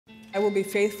I will be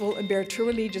faithful and bear true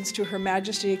allegiance to Her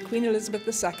Majesty Queen Elizabeth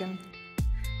II.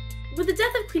 With the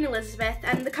death of Queen Elizabeth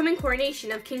and the coming coronation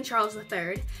of King Charles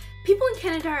III, people in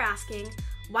Canada are asking,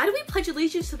 why do we pledge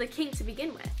allegiance to the King to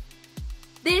begin with?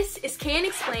 This is KN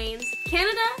Explains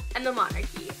Canada and the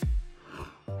Monarchy.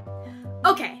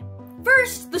 Okay,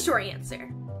 first, the short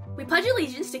answer. We pledge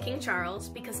allegiance to King Charles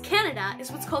because Canada is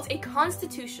what's called a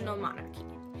constitutional monarchy.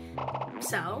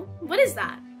 So, what is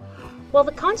that? Well,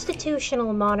 the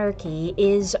constitutional monarchy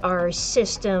is our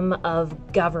system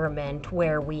of government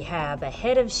where we have a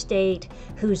head of state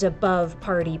who's above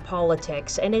party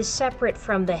politics and is separate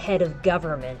from the head of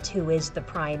government, who is the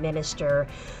prime minister.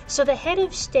 So the head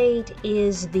of state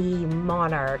is the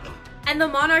monarch. And the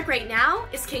monarch right now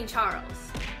is King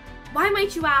Charles. Why,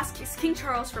 might you ask, is King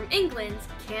Charles from England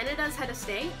Canada's head of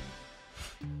state?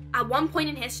 At one point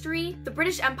in history, the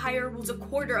British Empire rules a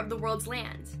quarter of the world's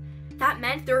land. That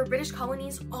meant there were British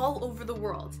colonies all over the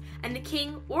world, and the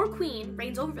king or queen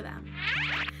reigns over them.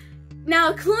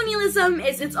 Now, colonialism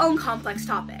is its own complex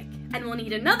topic, and we'll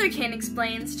need another KN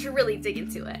Explains to really dig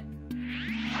into it.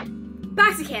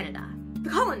 Back to Canada, the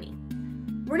colony.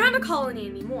 We're not a colony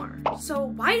anymore, so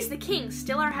why is the king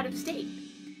still our head of state?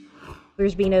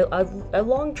 There's been a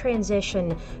long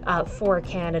transition for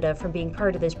Canada from being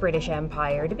part of this British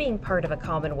Empire to being part of a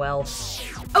Commonwealth.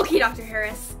 Okay, Dr.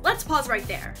 Harris, let's pause right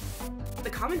there. The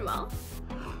Commonwealth?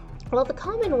 Well, the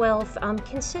Commonwealth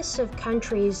consists of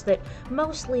countries that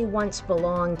mostly once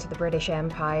belonged to the British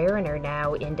Empire and are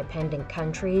now independent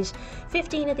countries.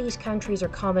 15 of these countries are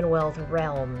Commonwealth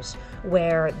realms,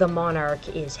 where the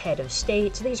monarch is head of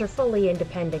state. So these are fully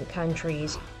independent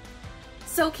countries.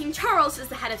 So King Charles is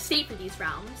the head of state for these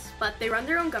realms, but they run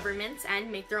their own governments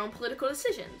and make their own political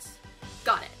decisions.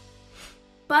 Got it.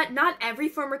 But not every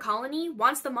former colony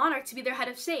wants the monarch to be their head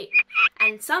of state,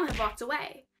 and some have walked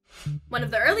away. One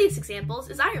of the earliest examples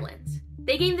is Ireland.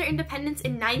 They gained their independence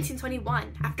in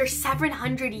 1921 after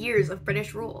 700 years of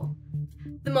British rule.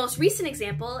 The most recent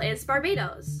example is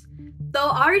Barbados. Though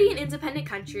already an independent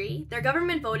country, their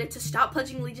government voted to stop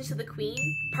pledging allegiance to the Queen,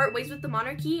 part ways with the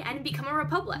monarchy, and become a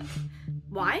republic.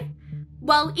 Why?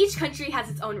 Well, each country has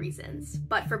its own reasons,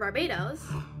 but for Barbados,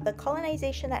 the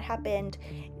colonization that happened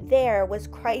there was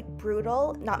quite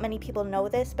brutal. Not many people know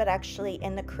this, but actually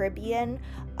in the Caribbean,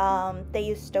 they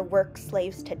used to work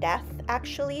slaves to death,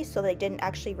 actually, so they didn't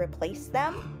actually replace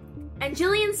them. And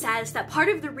Jillian says that part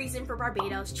of the reason for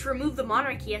Barbados to remove the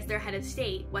monarchy as their head of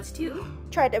state was to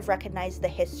try to recognize the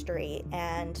history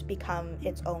and become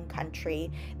its own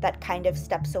country that kind of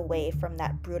steps away from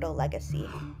that brutal legacy.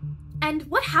 And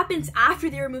what happens after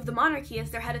they remove the monarchy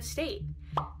as their head of state?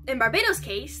 In Barbados'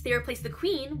 case, they replace the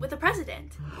Queen with a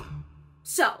president.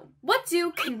 So, what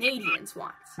do Canadians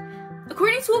want?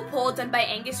 According to a poll done by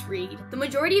Angus Reid, the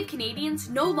majority of Canadians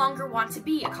no longer want to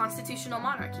be a constitutional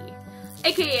monarchy,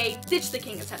 aka ditch the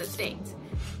king as head of state.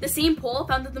 The same poll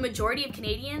found that the majority of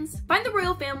Canadians find the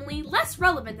royal family less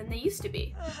relevant than they used to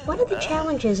be. One of the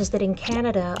challenges is that in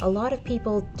Canada, a lot of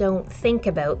people don't think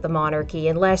about the monarchy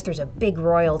unless there's a big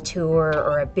royal tour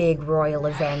or a big royal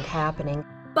event happening.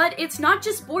 But it's not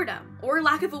just boredom or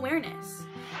lack of awareness.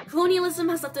 Colonialism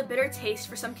has left a bitter taste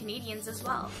for some Canadians as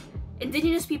well.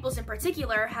 Indigenous peoples in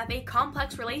particular have a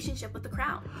complex relationship with the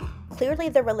Crown. Clearly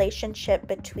the relationship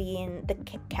between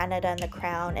Canada and the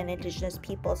Crown and Indigenous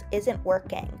peoples isn't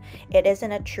working. It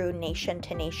isn't a true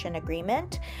nation-to-nation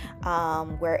agreement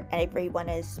where everyone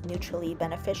is mutually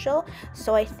beneficial.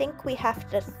 So I think we have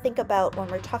to think about, when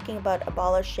we're talking about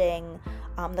abolishing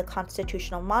the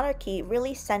constitutional monarchy,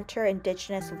 really center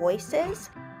Indigenous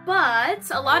voices. But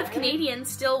a lot of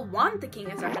Canadians still want the king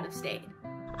as their head of state.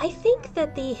 I think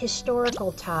that the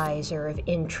historical ties are of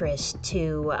interest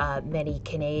to many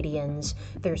Canadians.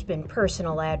 There's been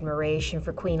personal admiration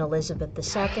for Queen Elizabeth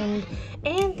II,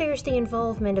 and there's the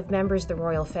involvement of members of the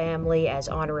royal family as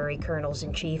honorary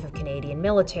colonels-in-chief of Canadian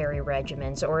military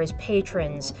regiments or as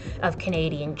patrons of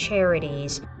Canadian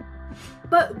charities.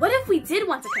 But what if we did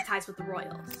want to cut ties with the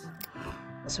royals?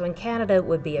 So in Canada, it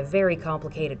would be a very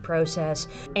complicated process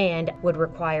and would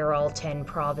require all 10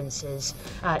 provinces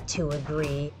to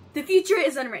agree. The future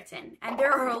is unwritten, and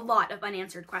there are a lot of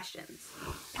unanswered questions.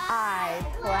 I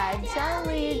pledge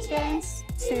allegiance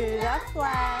to the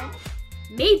flag.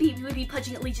 Maybe we would be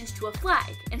pledging allegiance to a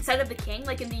flag instead of the king,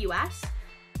 like in the US.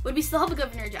 Would we still have a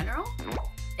governor general?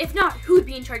 If not, who would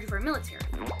be in charge of our military?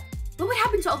 What would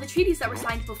happen to all the treaties that were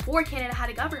signed before Canada had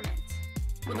a government?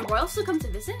 Would the royals still come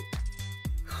to visit?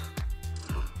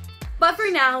 But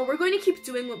for now, we're going to keep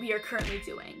doing what we are currently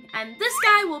doing, and this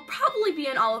guy will probably be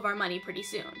in all of our money pretty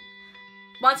soon.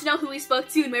 Want to know who we spoke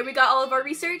to and where we got all of our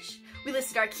research? We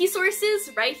listed our key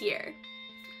sources right here.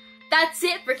 That's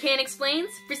it for Can Explains.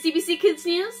 For CBC Kids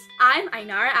News, I'm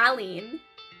Ainara Aline.